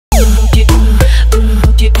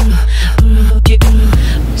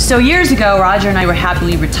So years ago, Roger and I were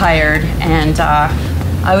happily retired, and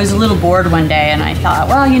I was a little bored one day, and I thought,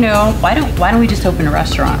 well, you know, why don't we just open a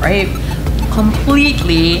restaurant, right?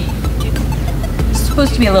 Completely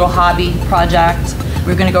supposed to be a little hobby project. We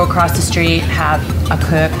were going to go across the street, have a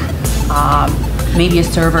cook, maybe a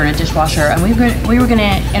server and a dishwasher, and we were going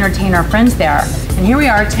to entertain our friends there. And here we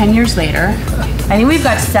are 10 years later. I think we've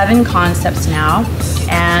got 7 concepts now,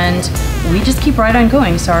 and we just keep right on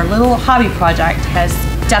going. So our little hobby project has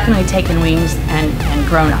definitely taken wings and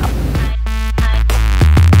grown up.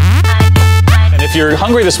 And if you're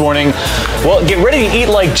hungry this morning, well, get ready to eat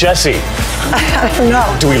like Jessie. I don't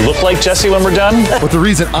know. Do we look like Jessie when we're done? But the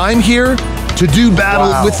reason I'm here, to do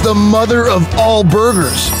battle with the mother of all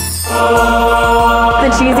burgers. The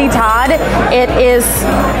Cheesy Todd, it is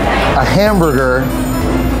a hamburger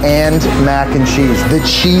and mac and cheese. The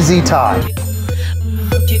Cheesy Todd.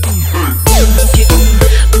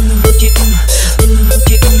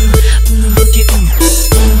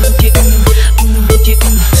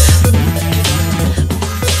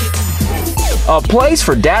 A place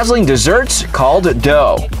for dazzling desserts called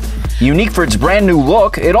Dough. Unique for its brand new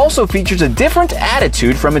look, it also features a different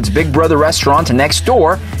attitude from its big brother restaurant next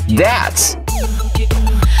door, Datz.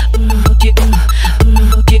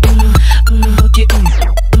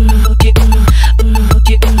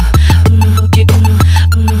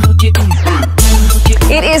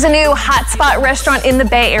 It is a new hotspot restaurant in the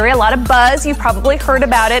Bay Area. A lot of buzz. You've probably heard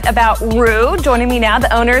about it, about Rue. Joining me now,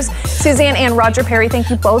 the owners, Suzanne and Roger Perry. Thank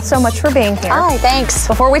you both so much for being here. Hi, thanks.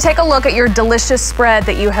 Before we take a look at your delicious spread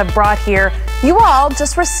that you have brought here, you all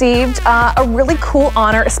just received a really cool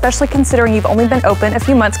honor, especially considering you've only been open a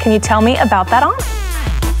few months. Can you tell me about that honor?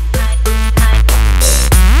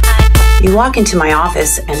 You walk into my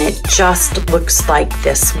office and it just looks like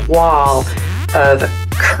this wall of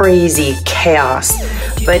crazy chaos.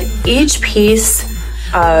 But each piece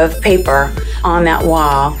of paper on that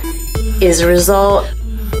wall is a result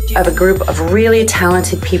of a group of really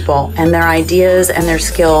talented people and their ideas and their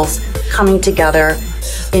skills coming together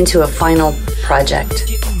into a final project.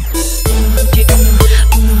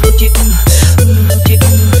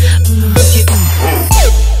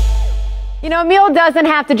 You know, a meal doesn't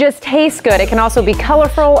have to just taste good. It can also be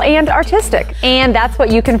colorful and artistic. And that's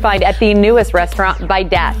what you can find at the newest restaurant by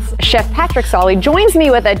Datz. Chef Patrick Solly joins me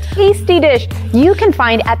with a tasty dish you can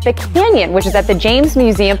find at the Canyon, which is at the James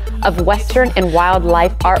Museum of Western and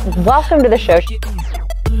Wildlife Art. Welcome to the show.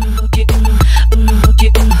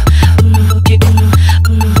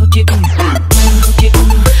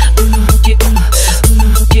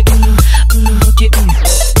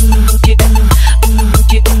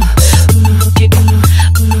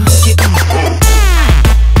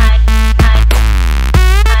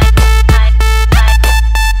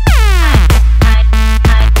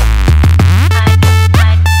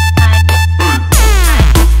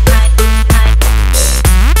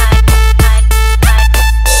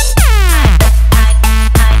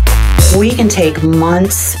 We can take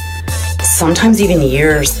months, sometimes even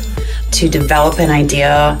years, to develop an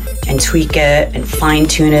idea and tweak it and fine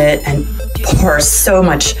tune it and pour so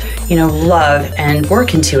much, love and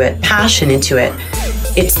work into it, passion into it.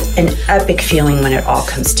 It's an epic feeling when it all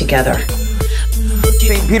comes together.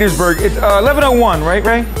 St. Petersburg, it's 1101, right,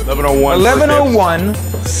 Ray? 1101. 1101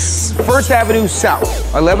 First Avenue South.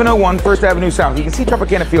 1101 First Avenue South. You can see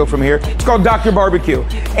Tropicana Field from here. It's called Dr. Barbecue.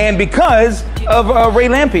 And because of Ray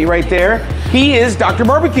Lampe right there, he is Dr.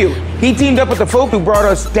 Barbecue. He teamed up with the folk who brought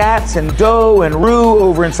us Datz and Dough and Rue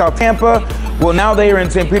over in South Tampa. Well, now they are in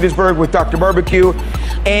St. Petersburg with Dr. Barbecue.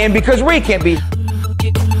 And because Ray can't be.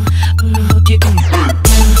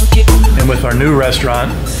 And with our new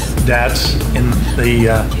restaurant, Datz, in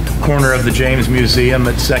the corner of the James Museum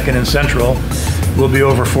at 2nd and Central, we'll be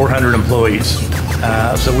over 400 employees.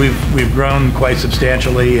 So we've grown quite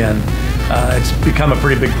substantially, and it's become a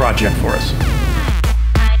pretty big project for us.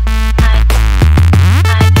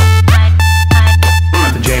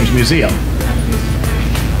 At the James Museum.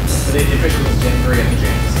 The official is Jamboree at the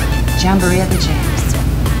James. Jamboree at the James.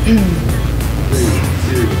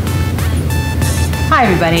 3, 2. Hi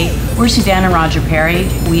everybody, we're Suzanne and Roger Perry.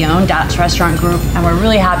 We own Datz Restaurant Group, and we're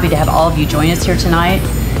really happy to have all of you join us here tonight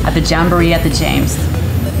at the Jamboree at the James.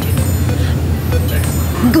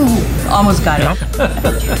 Almost got it.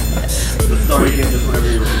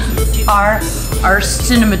 Our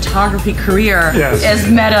cinematography career is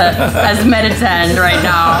met its end right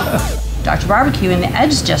now. Dr. Barbecue in the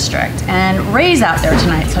Edge District, and Ray's out there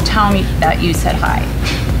tonight, so tell me that you said hi.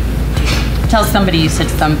 Tell somebody you said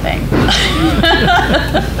something. Let's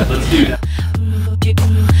do that.